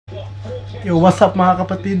Yo, what's up mga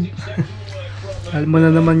kapatid? Alam mo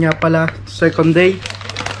na naman nga pala, second day.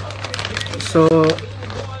 So,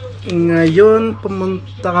 ngayon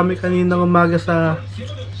pumunta kami kaninang umaga sa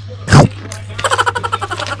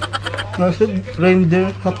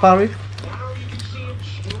reindeer safari.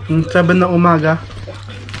 7 ng umaga.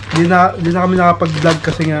 Di na kami nakapag-vlog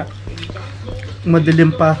kasi nga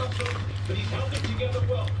madilim pa.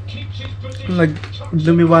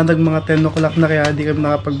 Lumiwanag mga 10 o'clock na kaya di kami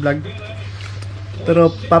nakapag-vlog.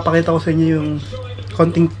 Pero papakita ko sa inyo yung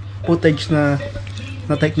konting footage na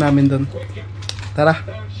na-take namin doon. Tara!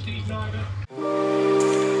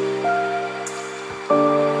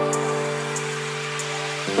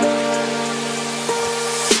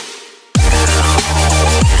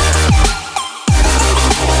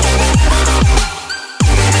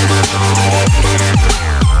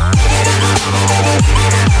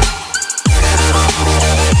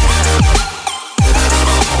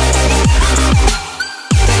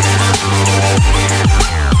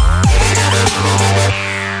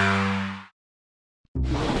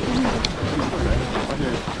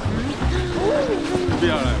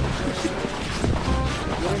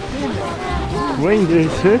 Reindeers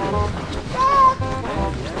here?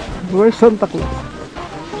 Where's Santa Claus?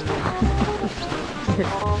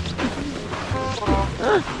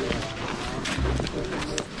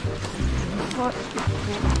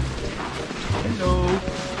 Hello,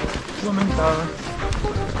 Kuumaso.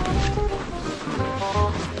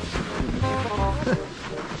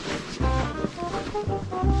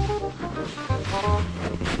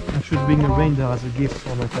 I should bring a reindeer as a gift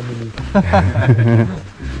for my family.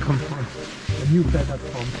 Come on. A new pet at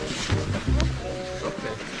home.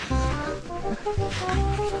 Okay.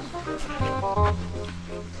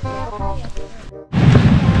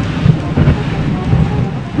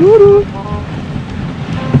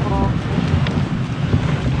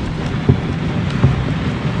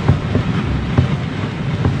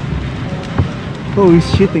 Oh, he's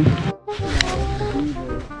shitting.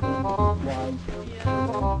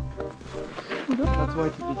 That's why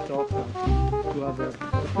it's a bit tougher to have a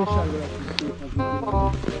special relationship as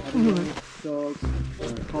we do. Dogs,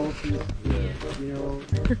 horses, you know,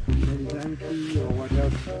 maybe donkey or what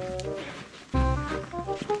else.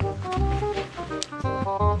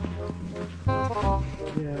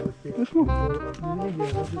 Yeah, Let's go. so you need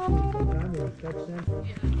everything to run or touch them.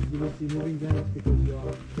 You will see moving them it's because you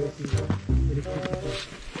are creating electricity.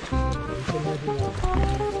 You can imagine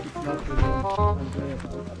that it's not really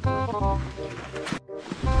unbearable.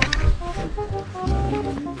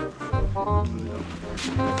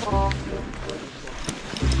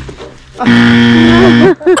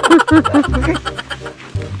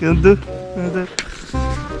 Ganda.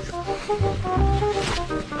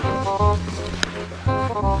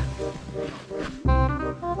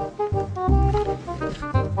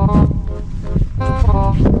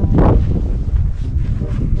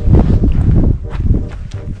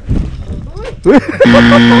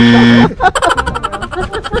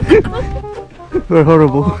 We're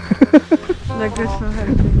horrible. Like this one.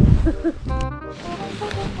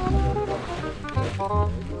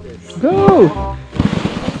 Go!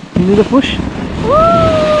 You need a push?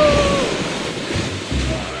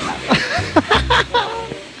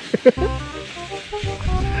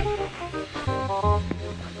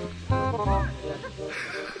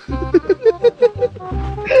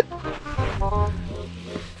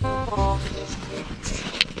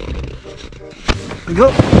 Go!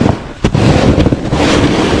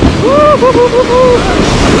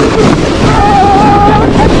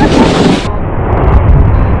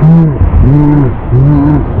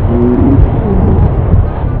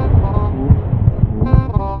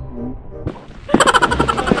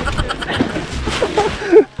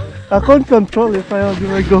 I can't control if I do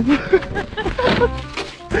I go.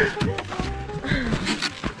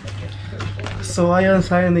 So ayun,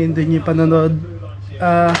 sayang na hindi niyo panonood.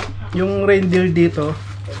 Yung reindeer dito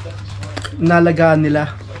nalagaan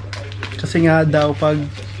nila kasi nga daw pag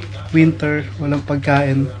winter walang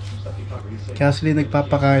pagkain kaya sila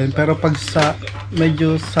nagpapakain, pero pag sa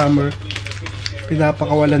medyo summer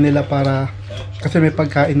pinapakawalan nila para kasi may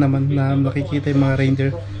pagkain naman na nakikita yung mga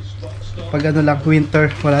reindeer. Pag ano lang winter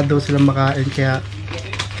wala daw silang makain kaya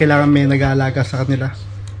kailangan may nag-aalaga sa kanila.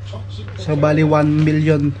 So bali 1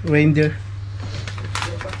 million reindeer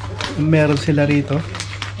meron sila rito.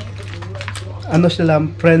 Ano sila,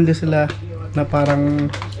 friendly sila na parang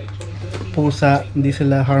pusa, hindi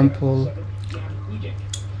sila harmful.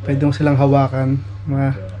 Pwede mo silang hawakan,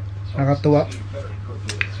 mga nakatuwa.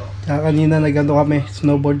 Kaya kanina nagano kami,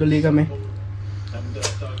 snowboard uli kami.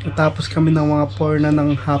 Tapos kami ng mga 4 na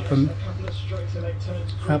ng hapon.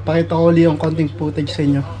 Pakita ko ulit yung konting footage sa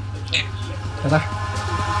inyo. Tara.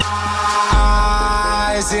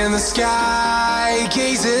 Eyes in the sky,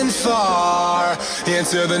 gazing far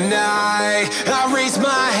into the night. I raise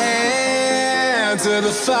my hand to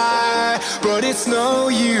the fire, but it's no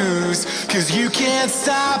use, 'cause you can't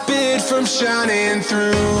stop it from shining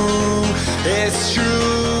through. It's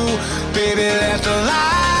true, baby, let the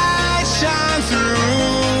light shine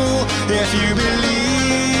through. If you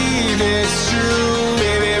believe it's true,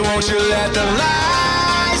 baby, won't you let the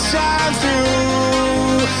light shine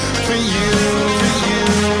through for you, for you,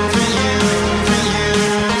 for you, for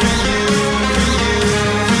you, for you, for you, for you,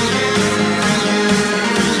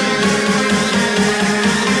 for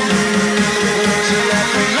you, won't you let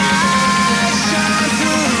the light shine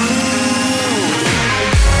through?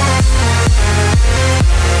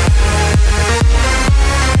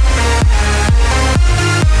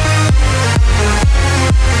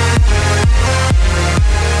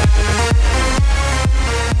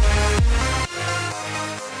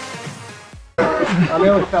 I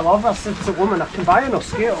nearly fell off. I said to the woman, I can buy enough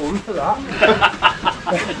skate home for that.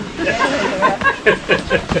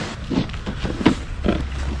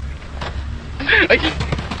 Ay!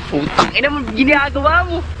 Putang ina mo, ginagawa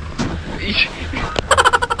mo!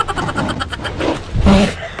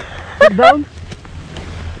 Sit down.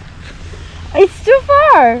 It's too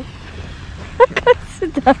far. I can't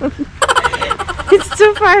sit down. It's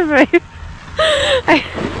too far for you.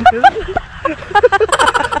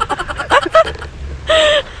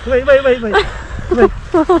 Wait.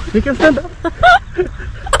 You can stand up.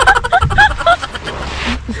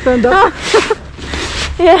 Stand up.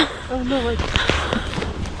 Yeah. Oh no, wait.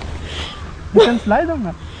 You can slide on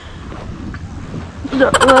that.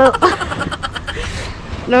 No, well,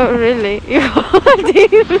 not really. You're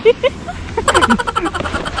holding me.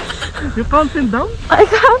 You can't sit down? I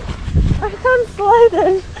can't slide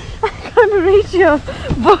in. I can't reach your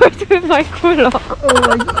board with my culo. Oh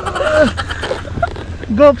my god.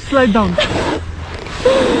 Go up, slide down.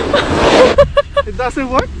 It doesn't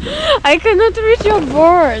work? I cannot reach your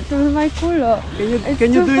board with my culo.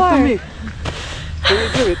 Can you do it to me? Can you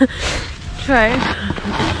do it? Try.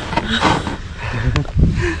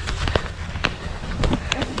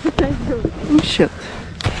 Oh shit.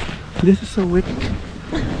 This is so weak.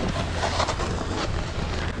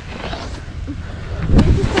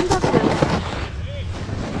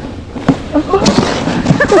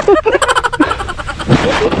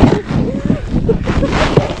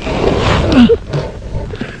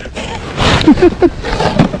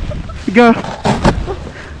 Go.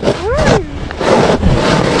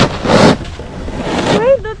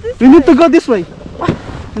 Wait, not this We need to go this way.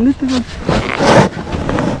 We need to go.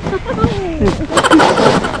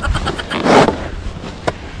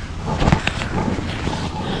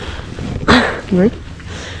 Wait.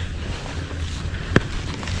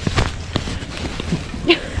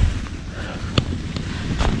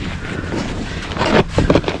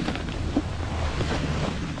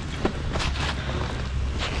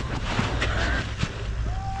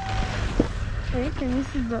 Wait, can you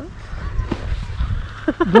sit down?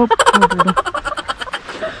 Go.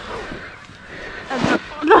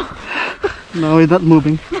 No, we're not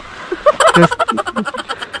moving. Just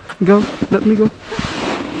go. Let me go.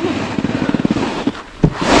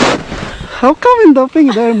 How come in the thing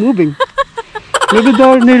they're moving? Maybe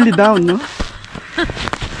they're nearly down, no?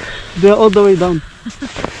 They're all the way down.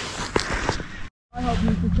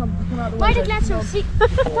 Maar ik laat zo ziek.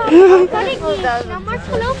 Kan ik niet. Nou, maar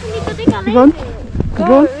geloof me niet dat ik alleen Go on. ben.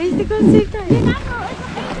 Go on. Is the concept? Je gaat wel, ik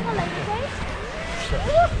nog even alleen, oké?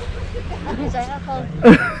 We zijn er gewoon.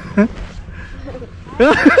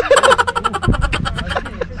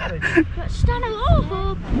 Sta nou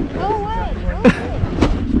op. Go away.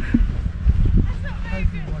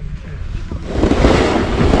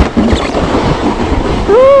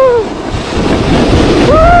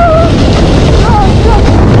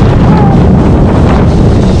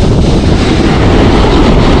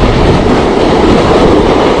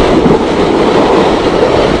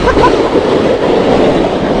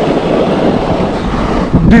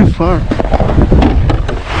 Been far.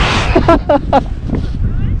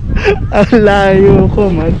 Ang layo ko,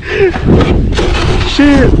 man.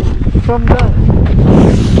 Shit! From that.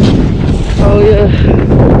 Oh yeah.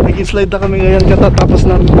 Nag-slide na kami ngayon katatapos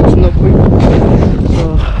namin ng snowboard.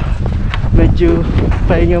 So, medyo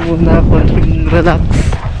pahinga muna ako. Relax.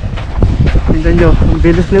 Tingnan nyo, ang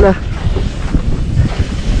bilis nila.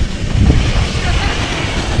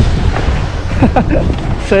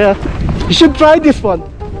 So yeah, you should try this one.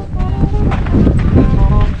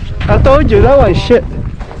 I told you, that one shit.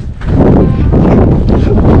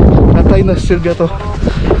 Patay na silga to.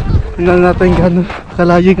 Tingnan natin gano'n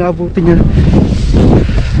kalayo yung abutin niya.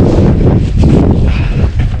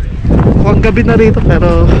 Mukhang gabi na rito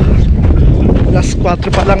pero last 4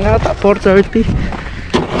 pa lang ata, 4:30.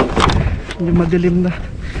 Yung madilim na.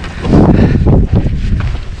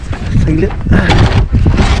 Saglit.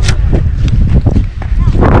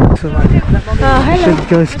 So, should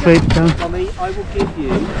go straight down. Mommy, I will give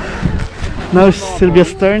you. Now it's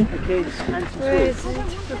Sylvia's turn. Okay, just answer Where is it?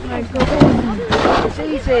 Oh my god. It's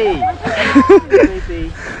easy.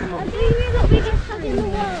 Baby, come on.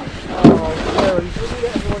 Oh, no, he's really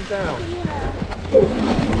get everyone down.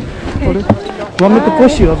 Want me to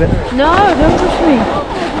push you a bit? No, don't push me.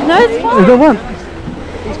 No, it's I fine. don't want.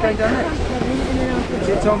 He's going down next. Is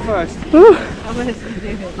it Tom first? Ooh.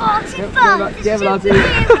 Oh, too far. Yeah, Lottie.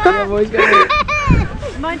 Come on, boys, go ahead.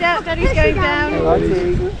 My daddy's going down.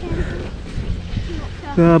 Lottie.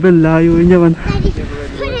 Grabe, layo niya man. Daddy,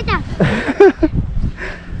 put it down.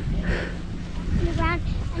 Around,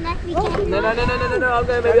 and let me get No, I'll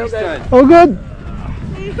go, baby, I'll go. Oh good!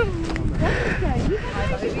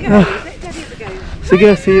 Ah.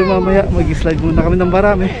 Sige, see you mamaya. Mag-slide muna kami ng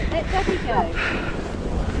marami.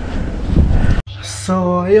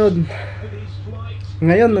 So, ayun.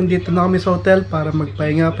 Ngayon, nandito na kami sa hotel para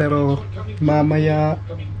magpahinga pero mamaya...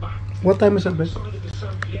 What time is it, Ben?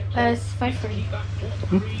 It's 5:30.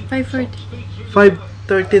 5:30.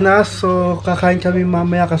 5:30 na, so kakain kami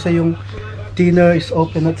mamaya kasi yung dinner is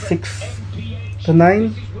open at 6 to 9.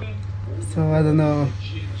 So I don't know,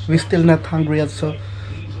 we still not hungry yet, so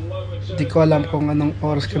di ko alam kung anong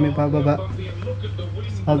oras kami bababa.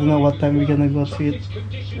 So, I don't know what time we're gonna go to eat.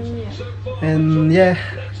 And yeah,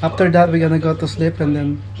 after that we're gonna go to sleep and then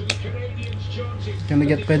gonna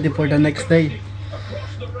get ready for the next day.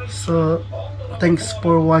 So thanks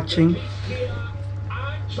for watching.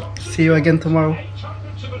 See you again tomorrow.